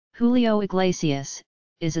Julio Iglesias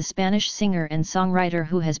is a Spanish singer and songwriter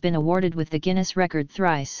who has been awarded with the Guinness Record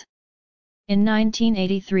thrice. In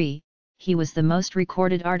 1983, he was the most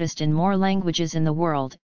recorded artist in more languages in the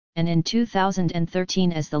world, and in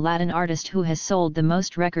 2013 as the Latin artist who has sold the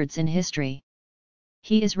most records in history.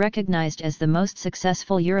 He is recognized as the most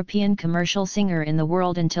successful European commercial singer in the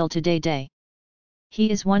world until today.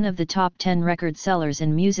 He is one of the top 10 record sellers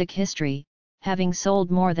in music history, having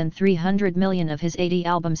sold more than 300 million of his 80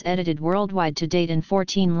 albums edited worldwide to date in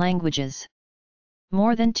 14 languages.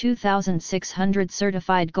 More than 2,600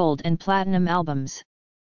 certified gold and platinum albums.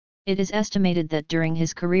 It is estimated that during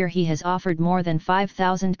his career he has offered more than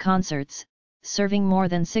 5,000 concerts, serving more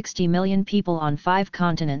than 60 million people on 5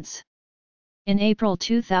 continents. In April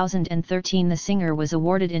 2013 the singer was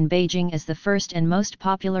awarded in Beijing as the first and most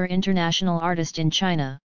popular international artist in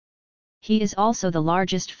China. He is also the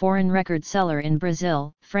largest foreign record seller in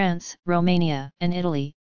Brazil, France, Romania and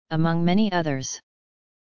Italy, among many others.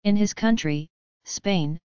 In his country,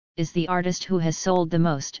 Spain, is the artist who has sold the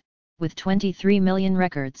most, with 23 million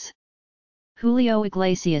records. Julio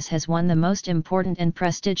Iglesias has won the most important and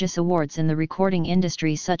prestigious awards in the recording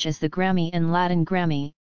industry such as the Grammy and Latin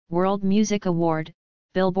Grammy, World Music Award,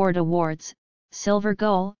 Billboard Awards, Silver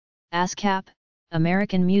Goal, ASCAP,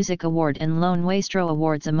 American Music Award and Lone Nuestro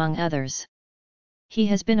Awards among others. He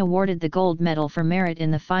has been awarded the Gold Medal for Merit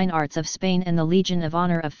in the Fine Arts of Spain and the Legion of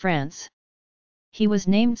Honor of France. He was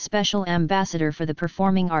named Special Ambassador for the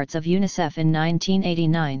Performing Arts of UNICEF in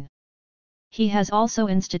 1989. He has also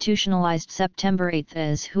institutionalized September 8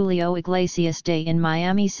 as Julio Iglesias Day in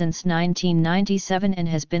Miami since 1997 and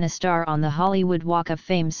has been a star on the Hollywood Walk of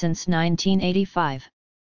Fame since 1985.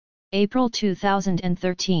 April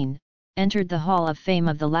 2013, entered the Hall of Fame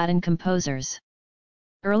of the Latin composers.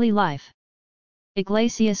 Early life.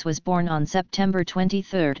 Iglesias was born on September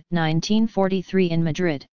 23, 1943 in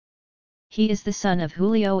Madrid. He is the son of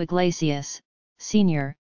Julio Iglesias,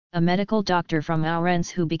 Sr., a medical doctor from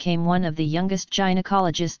Ourense who became one of the youngest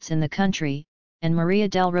gynecologists in the country, and Maria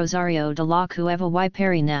del Rosario de la Cueva y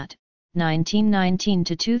Perinat,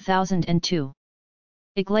 1919–2002.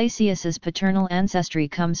 Iglesias's paternal ancestry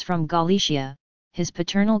comes from Galicia. His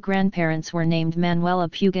paternal grandparents were named Manuela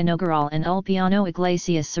Puga Nogueral and Ulpiano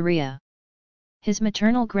Iglesias Soria. His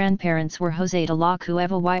maternal grandparents were José de la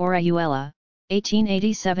Cueva y Orihuela,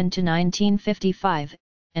 1887–1955,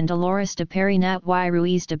 and Dolores de Perinat y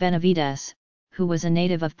Ruiz de Benavides, who was a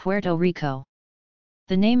native of Puerto Rico.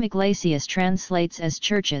 The name Iglesias translates as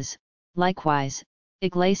churches. Likewise,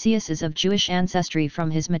 Iglesias is of Jewish ancestry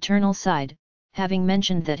from his maternal side, having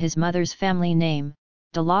mentioned that his mother's family name,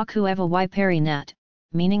 de la Cueva y Perinat,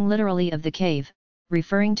 meaning literally of the cave,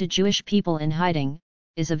 referring to Jewish people in hiding,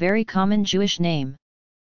 is a very common Jewish name.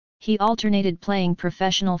 He alternated playing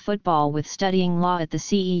professional football with studying law at the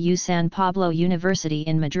CEU San Pablo University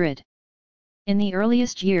in Madrid. In the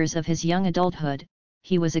earliest years of his young adulthood,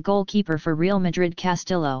 he was a goalkeeper for Real Madrid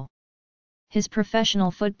Castillo. His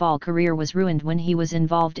professional football career was ruined when he was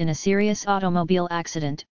involved in a serious automobile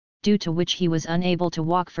accident, due to which he was unable to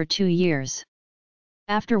walk for 2 years.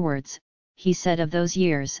 Afterwards, he said of those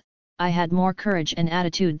years, "I had more courage and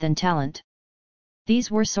attitude than talent."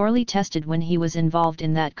 These were sorely tested when he was involved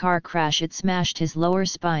in that car crash. It smashed his lower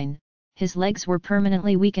spine, his legs were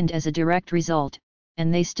permanently weakened as a direct result,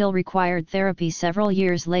 and they still required therapy several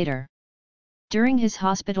years later. During his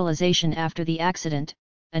hospitalization after the accident,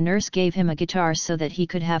 a nurse gave him a guitar so that he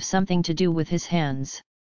could have something to do with his hands.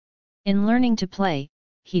 In learning to play,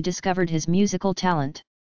 he discovered his musical talent.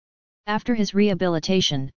 After his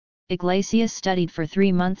rehabilitation, Iglesias studied for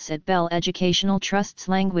 3 months at Bell Educational Trust's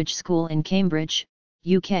language school in Cambridge,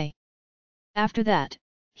 UK. After that,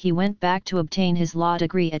 he went back to obtain his law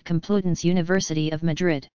degree at Complutense University of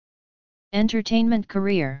Madrid. Entertainment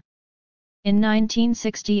career. In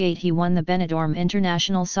 1968 he won the Benidorm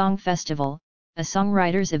International Song Festival, a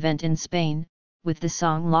songwriters event in Spain, with the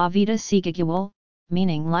song La Vida Sigue Igual,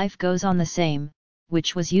 meaning life goes on the same,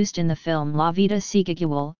 which was used in the film La Vida Sigue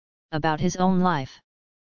Igual, about his own life.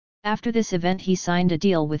 After this event he signed a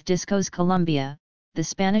deal with Discos Colombia, the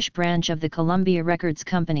Spanish branch of the Columbia Records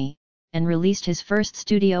company, and released his first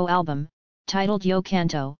studio album, titled Yo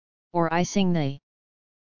Canto, or I Sing. The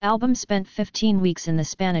album spent 15 weeks in the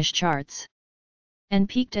Spanish charts and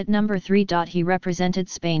peaked at number 3. He represented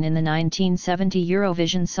Spain in the 1970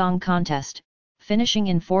 Eurovision Song Contest, finishing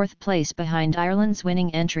in 4th place behind Ireland's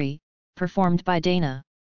winning entry, performed by Dana.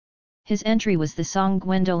 His entry was the song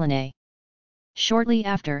Gwendoline. Shortly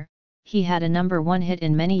after, he had a number 1 hit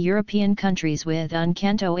in many European countries with Un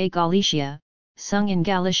Canto a Galicia, sung in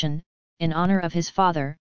Galician, in honor of his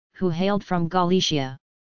father, who hailed from Galicia.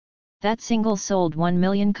 That single sold 1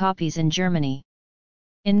 million copies in Germany.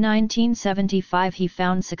 In 1975 he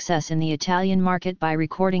found success in the Italian market by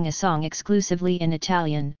recording a song exclusively in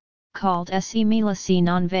Italian, called Se mi lasci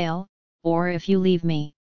non vale, or If You Leave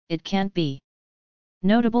Me, It Can't Be.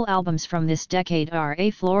 Notable albums from this decade are A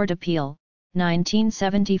Flor de Piel,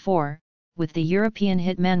 1974, with the European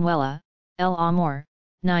hit Manuela, El Amor,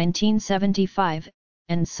 1975,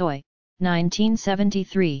 and Soy,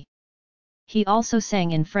 1973. He also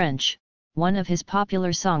sang in French. One of his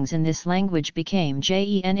popular songs in this language became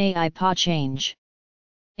Jenai Pa Change.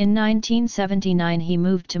 In 1979 he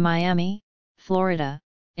moved to Miami, Florida,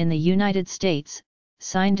 in the United States,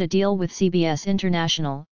 signed a deal with CBS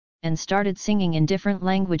International, and started singing in different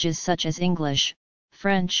languages such as English,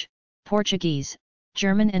 French, Portuguese,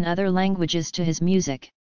 German and other languages to his music.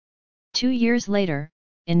 2 years later,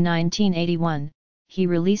 in 1981, he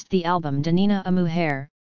released the album Danina a Mujer,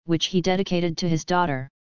 which he dedicated to his daughter.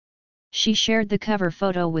 She shared the cover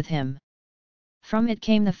photo with him. From it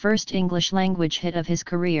came the first English-language hit of his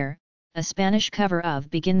career, a Spanish cover of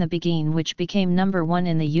Begin the Begin which became #1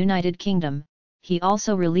 in the United Kingdom. He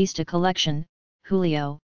also released a collection,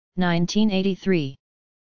 Julio, 1983.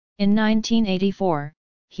 In 1984,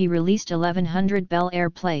 he released 1100 Bel Air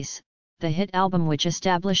Place, the hit album which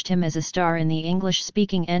established him as a star in the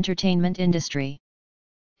English-speaking entertainment industry.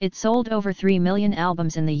 It sold over 3 million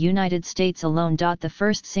albums in the United States alone. The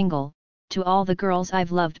first single, To All the Girls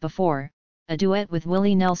I've Loved Before, a duet with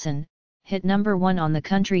Willie Nelson, hit #1 on the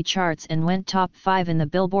country charts and went top 5 in the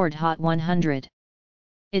Billboard Hot 100.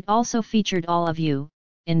 It also featured All of You,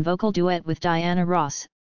 in vocal duet with Diana Ross,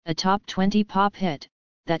 a top 20 pop hit,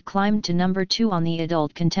 that climbed to #2 on the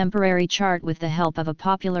adult contemporary chart with the help of a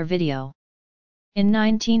popular video. In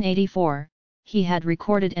 1984, he had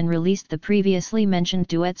recorded and released the previously mentioned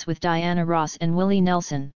duets with Diana Ross and Willie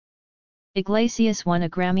Nelson. Iglesias won a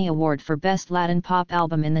Grammy Award for Best Latin Pop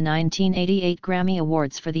Album in the 1988 Grammy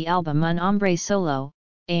Awards for the album Un Hombre Solo,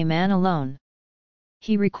 A Man Alone.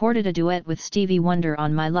 He recorded a duet with Stevie Wonder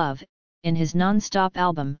on My Love, in his Non-Stop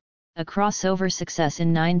album, a crossover success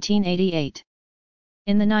in 1988.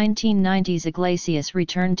 In the 1990s Iglesias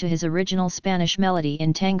returned to his original Spanish melody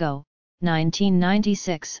in Tango,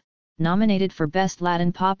 1996, nominated for Best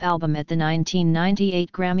Latin Pop Album at the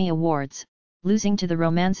 1998 Grammy Awards, losing to the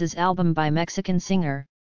Romances album by Mexican singer,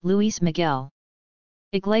 Luis Miguel.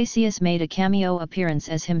 Iglesias made a cameo appearance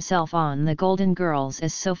as himself on The Golden Girls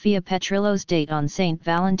as Sofia Petrillo's date on St.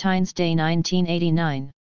 Valentine's Day 1989.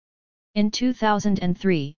 In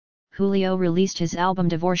 2003, Julio released his album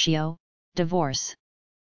Divorcio, Divorce.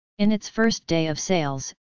 In its first day of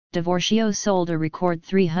sales, Divorcio sold a record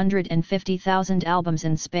 350,000 albums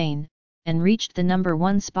in Spain, and reached the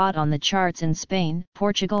 #1 spot on the charts in Spain,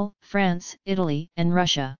 Portugal, France, Italy, and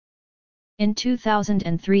Russia. In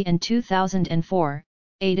 2003 and 2004,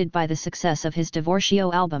 aided by the success of his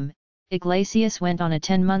Divorcio album, Iglesias went on a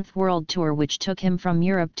 10-month world tour which took him from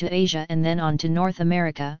Europe to Asia and then on to North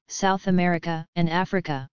America, South America, and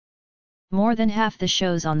Africa. More than half the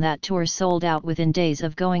shows on that tour sold out within days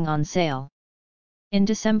of going on sale. In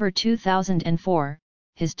December 2004,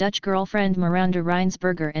 his Dutch girlfriend Miranda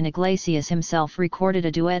Reinsberger and Iglesias himself recorded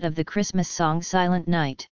a duet of the Christmas song Silent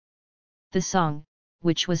Night. The song,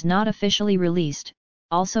 which was not officially released,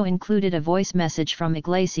 also included a voice message from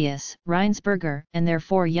Iglesias, Reinsberger, and their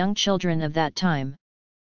 4 young children of that time.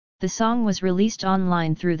 The song was released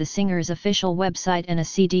online through the singer's official website and a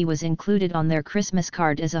CD was included on their Christmas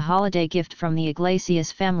card as a holiday gift from the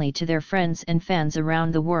Iglesias family to their friends and fans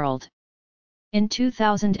around the world. In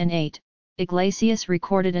 2008, Iglesias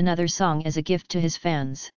recorded another song as a gift to his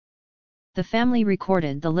fans. The family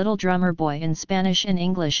recorded The Little Drummer Boy in Spanish and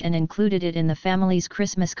English and included it in the family's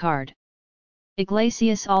Christmas card.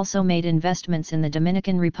 Iglesias also made investments in the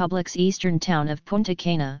Dominican Republic's eastern town of Punta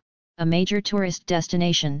Cana, a major tourist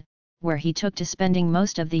destination, where he took to spending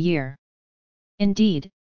most of the year. Indeed,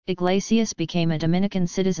 Iglesias became a Dominican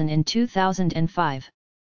citizen in 2005.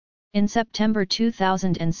 In September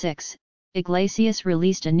 2006, Iglesias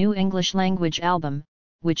released a new English-language album,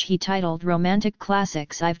 which he titled Romantic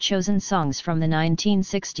Classics. I've chosen songs from the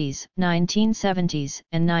 1960s, 1970s,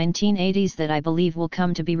 and 1980s that I believe will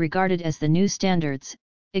come to be regarded as the new standards,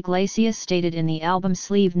 Iglesias stated in the album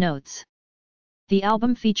sleeve notes. The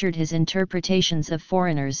album featured his interpretations of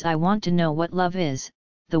Foreigner's I Want to Know What Love Is,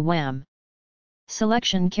 The Wham!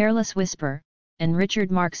 Selection Careless Whisper, and Richard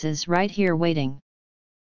Marx's Right Here Waiting.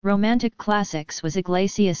 Romantic Classics was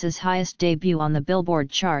Iglesias's highest debut on the Billboard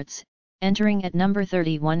charts, entering at number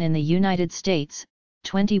 31 in the United States,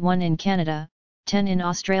 21 in Canada, 10 in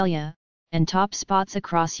Australia, and top spots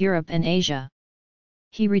across Europe and Asia.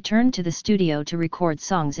 He returned to the studio to record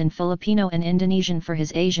songs in Filipino and Indonesian for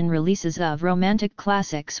his Asian releases of romantic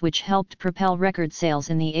classics, which helped propel record sales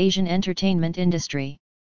in the Asian entertainment industry.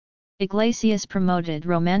 Iglesias promoted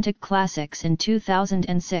romantic classics in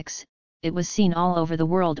 2006, it was seen all over the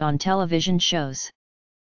world on television shows.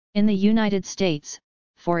 In the United States,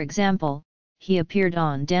 for example, he appeared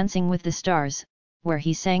on Dancing with the Stars, where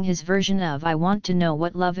he sang his version of I Want to Know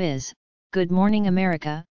What Love Is, Good Morning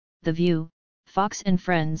America, The View, Fox and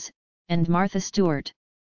Friends, and Martha Stewart.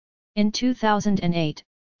 In 2008,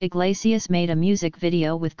 Iglesias made a music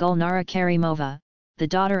video with Gulnara Karimova, the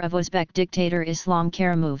daughter of Uzbek dictator Islam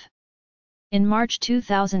Karimov. In March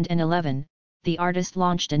 2011, the artist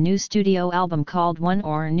launched a new studio album called One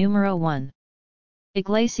or Numero One.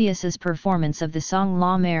 Iglesias's performance of the song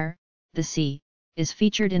La Mer, The Sea, is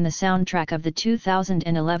featured in the soundtrack of the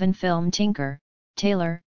 2011 film Tinker,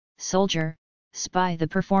 Tailor, Soldier, Spy. The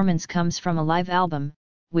performance comes from a live album,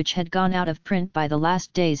 which had gone out of print by the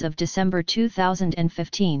last days of December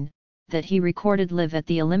 2015, that he recorded live at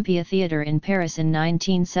the Olympia Theatre in Paris in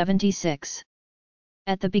 1976.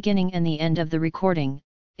 At the beginning and the end of the recording,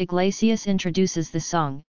 Iglesias introduces the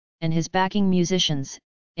song, and his backing musicians,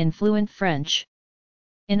 in fluent French.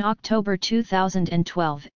 In October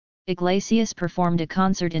 2012, Iglesias performed a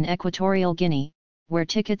concert in Equatorial Guinea, where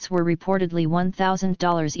tickets were reportedly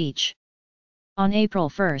 $1,000 each. On April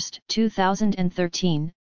 1,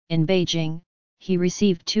 2013, in Beijing, he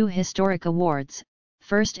received 2 historic awards,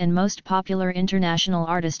 First and Most Popular International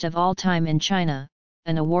Artist of All Time in China,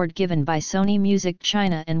 an award given by Sony Music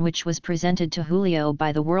China and which was presented to Julio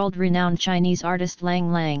by the world-renowned Chinese artist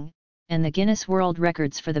Lang Lang, and the Guinness World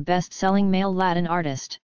Records for the best-selling male Latin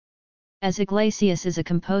artist. As Iglesias is a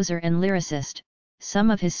composer and lyricist, some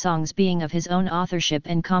of his songs being of his own authorship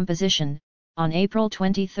and composition, on April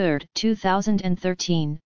 23,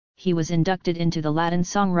 2013, he was inducted into the Latin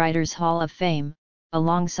Songwriters Hall of Fame,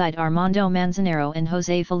 alongside Armando Manzanero and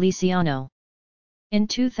José Feliciano. In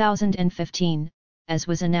 2015, as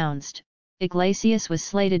was announced, Iglesias was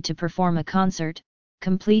slated to perform a concert,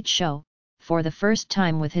 complete show, for the first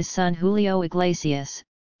time with his son Julio Iglesias,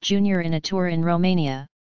 Jr. in a tour in Romania,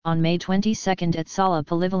 on May 22 at Sala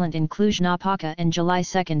Polivalent in Cluj-Napoca and July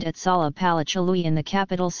 2 at Sala Palachului in the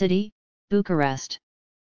capital city, Bucharest.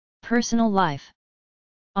 Personal life.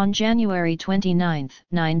 On January 29,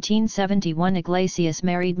 1971, Iglesias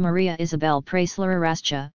married Maria Isabel Preisler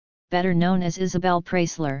Arascha, better known as Isabel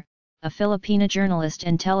Preisler, a Filipina journalist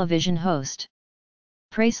and television host.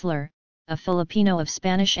 Preisler, a Filipino of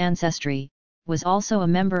Spanish ancestry, was also a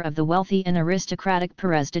member of the wealthy and aristocratic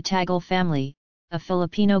Perez de Tagle family, a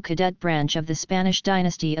Filipino cadet branch of the Spanish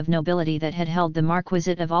dynasty of nobility that had held the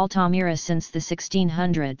Marquisate of Altamira since the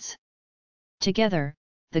 1600s. Together,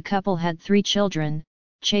 the couple had 3 children,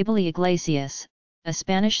 Chabeli Iglesias, a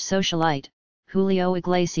Spanish socialite, Julio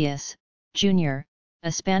Iglesias, Jr.,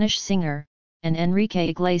 a Spanish singer, and Enrique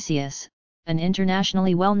Iglesias, an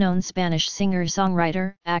internationally well-known Spanish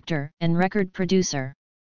singer-songwriter, actor, and record producer.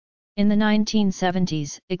 In the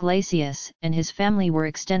 1970s, Iglesias and his family were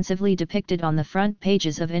extensively depicted on the front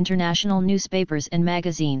pages of international newspapers and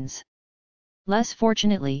magazines. Less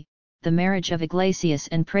fortunately, the marriage of Iglesias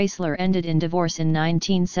and Preisler ended in divorce in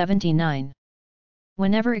 1979.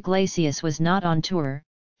 Whenever Iglesias was not on tour,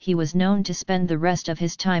 he was known to spend the rest of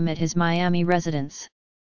his time at his Miami residence.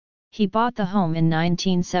 He bought the home in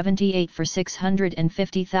 1978 for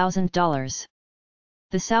 $650,000.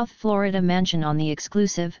 The South Florida mansion on the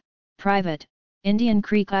exclusive, private, Indian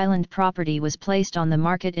Creek Island property was placed on the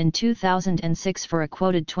market in 2006 for a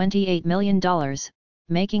quoted $28 million,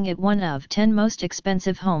 making it one of 10 most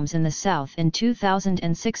expensive homes in the South in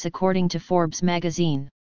 2006 according to Forbes magazine.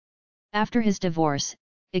 After his divorce,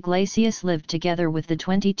 Iglesias lived together with the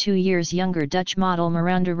 22 years younger Dutch model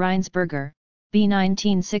Miranda Reinsberger, b.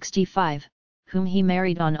 1965, whom he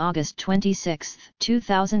married on August 26,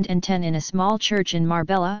 2010 in a small church in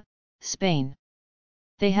Marbella, Spain.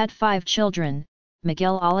 They had 5 children,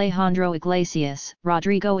 Miguel Alejandro Iglesias,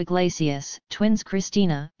 Rodrigo Iglesias, twins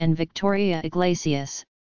Cristina and Victoria Iglesias,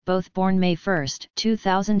 both born May 1,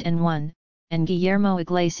 2001, and Guillermo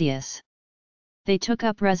Iglesias. They took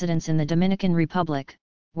up residence in the Dominican Republic,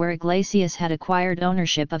 where Iglesias had acquired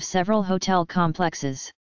ownership of several hotel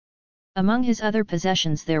complexes. Among his other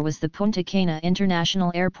possessions there was the Punta Cana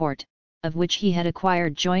International Airport, of which he had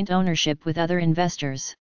acquired joint ownership with other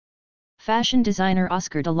investors. Fashion designer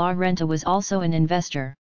Oscar de la Renta was also an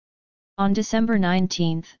investor. On December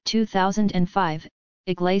 19, 2005,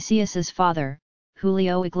 Iglesias's father,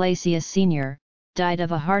 Julio Iglesias Sr., died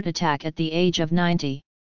of a heart attack at the age of 90.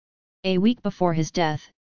 A week before his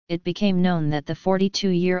death, it became known that the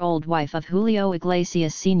 42-year-old wife of Julio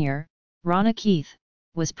Iglesias Sr., Rana Keith,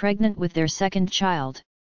 was pregnant with their second child.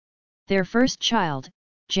 Their first child,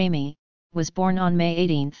 Jamie, was born on May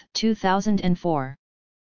 18, 2004.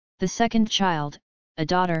 The second child, a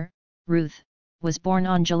daughter, Ruth, was born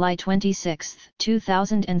on July 26,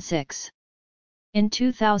 2006. In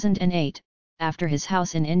 2008, after his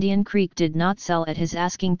house in Indian Creek did not sell at his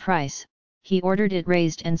asking price, he ordered it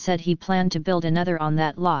razed and said he planned to build another on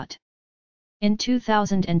that lot. In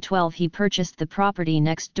 2012 he purchased the property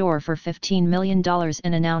next door for $15 million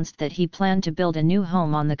and announced that he planned to build a new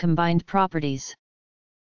home on the combined properties.